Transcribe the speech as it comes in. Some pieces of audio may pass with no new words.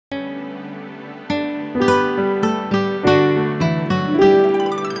Hello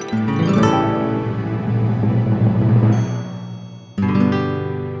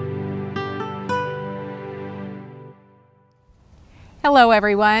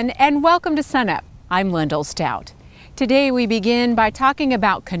everyone, and welcome to Sunup. I'm Lyndall Stout. Today we begin by talking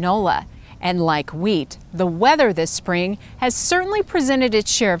about canola. And like wheat, the weather this spring has certainly presented its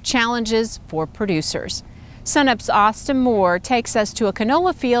share of challenges for producers. Sunup's Austin Moore takes us to a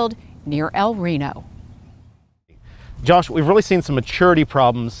canola field near Reno. Josh, we've really seen some maturity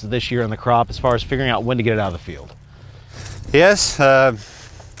problems this year in the crop as far as figuring out when to get it out of the field. Yes,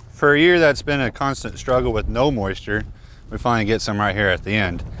 for a year that's been a constant struggle with no moisture. We finally get some right here at the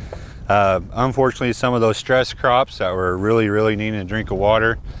end. Unfortunately, some of those stress crops that were really needing a drink of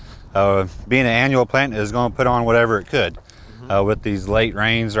water, being an annual plant is going to put on whatever it could. With these late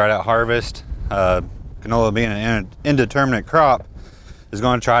rains right at harvest, canola being an indeterminate crop is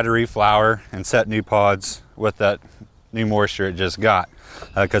going to try to reflower and set new pods with that new moisture it just got,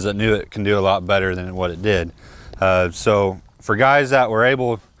 because it knew it can do a lot better than what it did. So for guys that were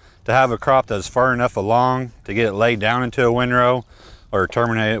able to have a crop that's far enough along to get it laid down into a windrow or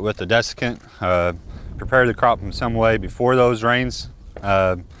terminate it with a desiccant, prepare the crop in some way before those rains,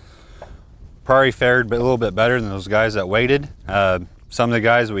 probably fared a little bit better than those guys that waited. Some of the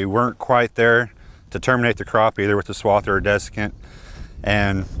guys, we weren't quite there to terminate the crop either with the swather or desiccant,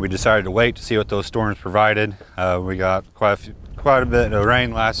 and we decided to wait to see what those storms provided. We got quite a bit of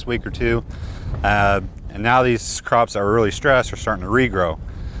rain last week or two, and now these crops that were really stressed are starting to regrow.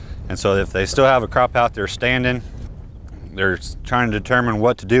 And so if they still have a crop out there standing, they're trying to determine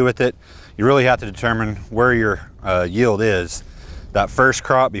what to do with it. You really have to determine where your yield is. That first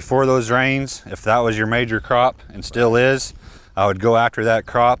crop before those rains, if that was your major crop and still is, I would go after that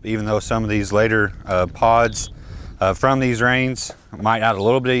crop, even though some of these later pods from these rains might add a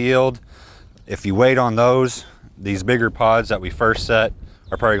little bit of yield. If you wait on those, these bigger pods that we first set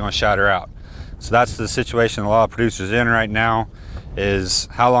are probably going to shatter out. So that's the situation a lot of producers are in right now, is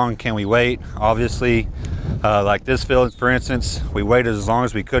how long can we wait? Obviously, like this field, for instance, we waited as long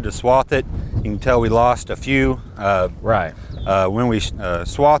as we could to swath it. You can tell we lost a few when we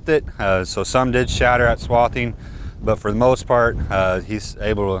swathed it, so some did shatter at swathing, but for the most part, he's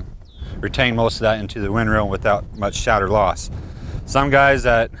able to retain most of that into the windrow without much shatter loss. Some guys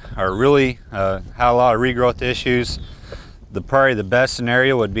that are really had a lot of regrowth issues, probably the best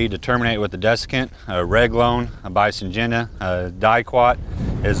scenario would be to terminate with the desiccant. Reglone, Bisyngenta, Diquat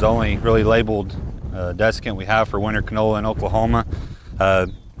is the only really labeled desiccant we have for winter canola in Oklahoma.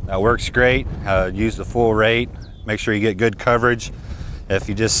 That works great. Use the full rate. Make sure you get good coverage. If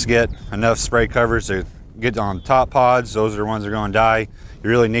you just get enough spray coverage to get on top pods, those are the ones that are going to die. You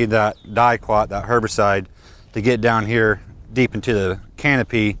really need that Diquat, that herbicide, to get down here deep into the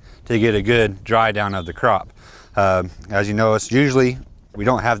canopy to get a good dry down of the crop. As you know, it's usually we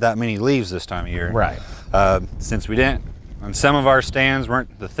don't have that many leaves this time of year. Right. Since we didn't, and some of our stands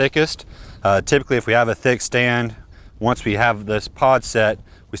weren't the thickest. Typically, if we have a thick stand, once we have this pod set,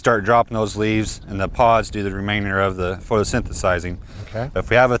 we start dropping those leaves, and the pods do the remainder of the photosynthesizing. Okay. If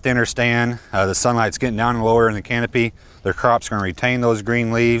we have a thinner stand, the sunlight's getting down and lower in the canopy, the crop's going to retain those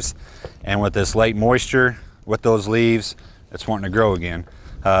green leaves, and with this late moisture with those leaves, it's wanting to grow again.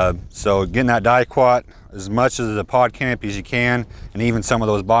 So getting that Diquat as much of the pod canopy as you can, and even some of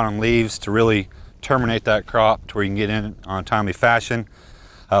those bottom leaves to really terminate that crop to where you can get in on a timely fashion.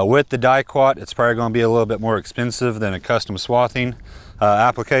 With the Diquat, it's probably going to be a little bit more expensive than a custom swathing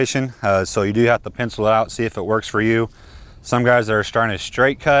application, so you do have to pencil it out, see if it works for you. Some guys that are starting to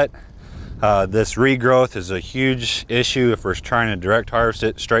straight cut, this regrowth is a huge issue if we're trying to direct harvest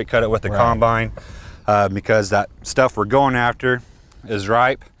it, straight cut it with the combine, because that stuff we're going after is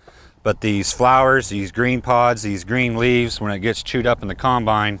ripe, but these flowers, these green pods, these green leaves, when it gets chewed up in the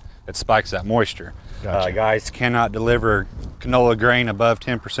combine, it spikes that moisture. Gotcha. Guys cannot deliver canola grain above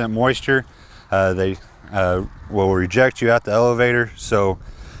 10% moisture. They will reject you at the elevator. So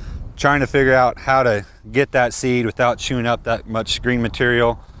trying to figure out how to get that seed without chewing up that much green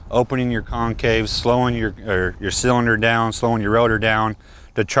material, opening your concaves, slowing your cylinder down, slowing your rotor down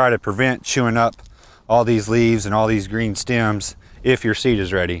to try to prevent chewing up all these leaves and all these green stems if your seed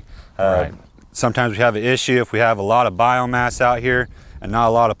is ready. Sometimes we have an issue if we have a lot of biomass out here and not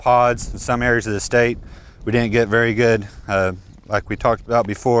a lot of pods. In some areas of the state, we didn't get very good, like we talked about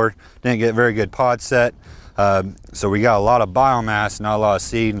before, didn't get very good pod set. So we got a lot of biomass, not a lot of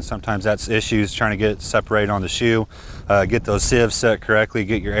seed, and sometimes that's issues trying to get it separated on the shoe, get those sieves set correctly,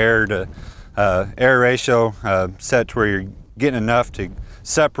 get your air ratio set to where you're getting enough to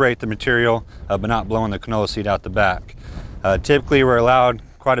separate the material, but not blowing the canola seed out the back. Typically we're allowed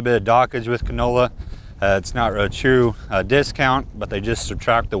quite a bit of dockage with canola. It's not a true discount, but they just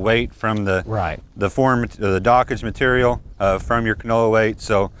subtract the weight from the the dockage material from your canola weight,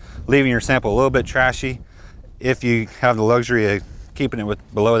 so leaving your sample a little bit trashy if you have the luxury of keeping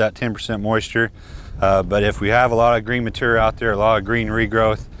it below that 10% moisture. But if we have a lot of green material out there, a lot of green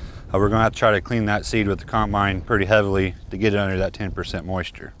regrowth, we're going to have to try to clean that seed with the combine pretty heavily to get it under that 10%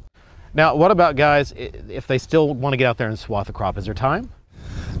 moisture. Now, what about guys, if they still want to get out there and swath the crop, is there time?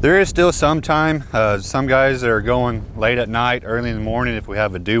 There is still some time. Some guys that are going late at night, early in the morning, if we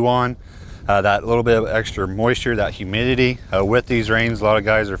have a dew on, that little bit of extra moisture, that humidity, with these rains, a lot of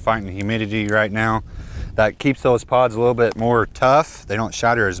guys are fighting humidity right now. That keeps those pods a little bit more tough. They don't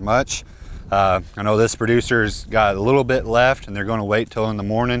shatter as much. I know this producer's got a little bit left and they're going to wait till in the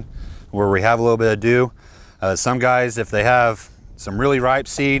morning where we have a little bit of dew. Some guys, if they have some really ripe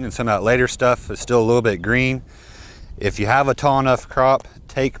seed and some of that later stuff is still a little bit green, if you have a tall enough crop,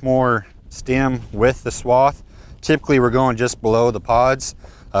 take more stem with the swath. Typically we're going just below the pods,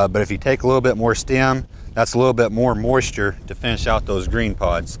 but if you take a little bit more stem, that's a little bit more moisture to finish out those green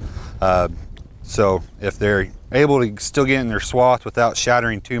pods. So if they're able to still get in their swath without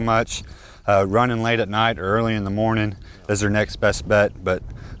shattering too much, running late at night or early in the morning is their next best bet. But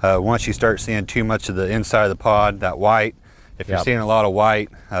once you start seeing too much of the inside of the pod, that white, if you're seeing a lot of white,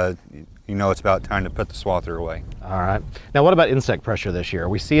 you know it's about time to put the swather away. All right. Now what about insect pressure this year? Are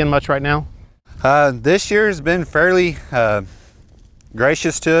we seeing much right now? This year has been fairly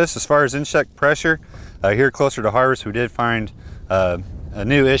gracious to us as far as insect pressure. Here closer to harvest, we did find a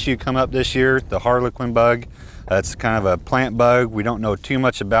new issue come up this year, the harlequin bug. It's kind of a plant bug. We don't know too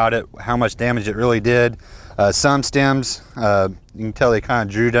much about it, how much damage it really did. Some stems, you can tell they kind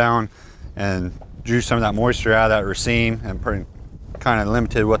of drew down and drew some of that moisture out of that raceme and kind of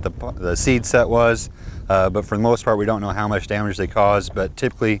limited what the seed set was. But for the most part, we don't know how much damage they caused, but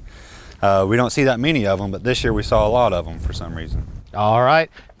typically we don't see that many of them, but this year we saw a lot of them for some reason. All right,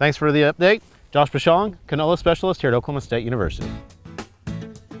 thanks for the update. Josh Bushong, canola specialist here at Oklahoma State University.